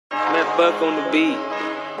Buck on the beat.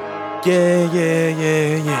 Yeah, yeah,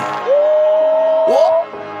 yeah, yeah. Whoa.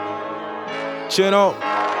 Chino,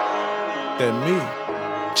 that me.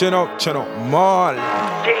 Chino, Marley.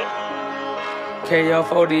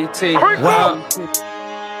 KF4DT. Wow.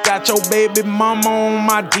 Got your baby mama on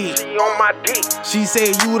my dick. She on my dick. She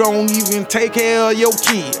said you don't even take care of your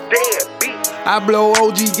kid. Damn, bitch. I blow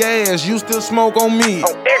OG gas, you still smoke on me.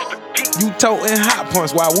 On extra G. You toting hot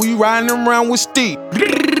punch while we riding around with Steve.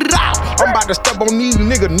 I'm about to step on these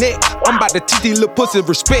niggas' neck. I'm about to teach these little pussies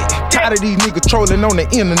respect. Tired of these niggas trolling on the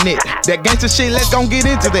internet. That gangsta shit, let's gon' get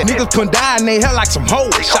into that. Niggas put die in they hell like some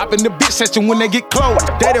hoes. Shopping the bitch section when they get close.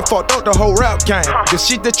 They done fucked up the whole rap game. The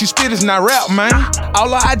shit that you spit is not rap, man. All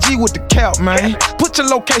the IG with the cap, man. Put your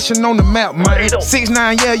location on the map, man.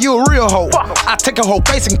 6'9", yeah, you a real hoe. I take a whole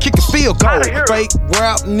face and kick a field goal. Fake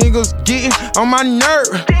rap niggas getting on my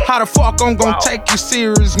nerve. How the fuck I'm gon' take you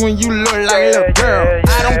serious when you look like a little girl?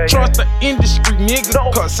 I don't trust the industry, nigga,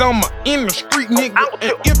 cause I'm a in the street, nigga.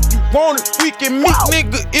 And if you want it, we can meet,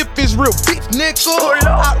 nigga. If it's real beef, nigga,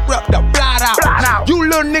 I rap the blot out. You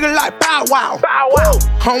little nigga like Bow Wow.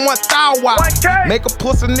 I'm one thou wow. Make a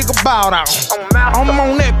pussy nigga bow down. I'm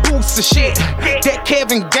on that booster shit, that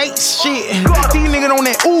Kevin Gates shit. These niggas on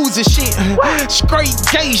that Uzi shit, straight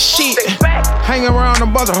gay shit. Hang around a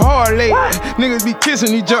bunch of hard ladies, niggas be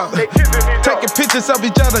kissing each other, taking pictures of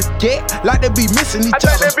each other, yeah, like they be missing each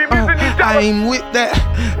other. I ain't with that,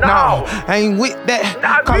 no, I ain't with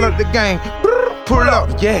that. Call up the gang, pull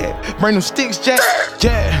up, yeah. Bring them sticks, jack,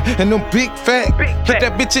 yeah. And them big fat, hit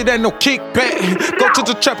that bitch, it ain't no kickback. Go to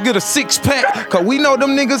the trap, get a 6-pack, cause we know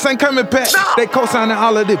them niggas ain't coming back. They co-signing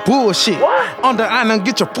all of this bullshit. Under island,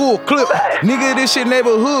 get your full clip. Nigga, this shit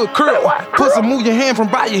neighborhood crib. Pussy, move your hand from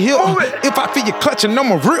by your hip. If I feel you clutching,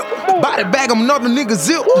 I'ma rip. Body bag, I'm another nigga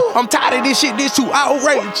zip. I'm tired of this shit, this too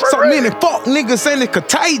outrageous. So many fuck niggas ain't it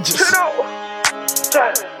contagious.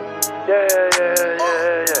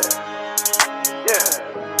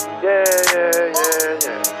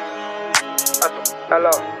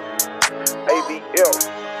 Hello. ABL.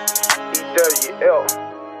 EWL.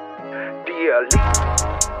 DLE.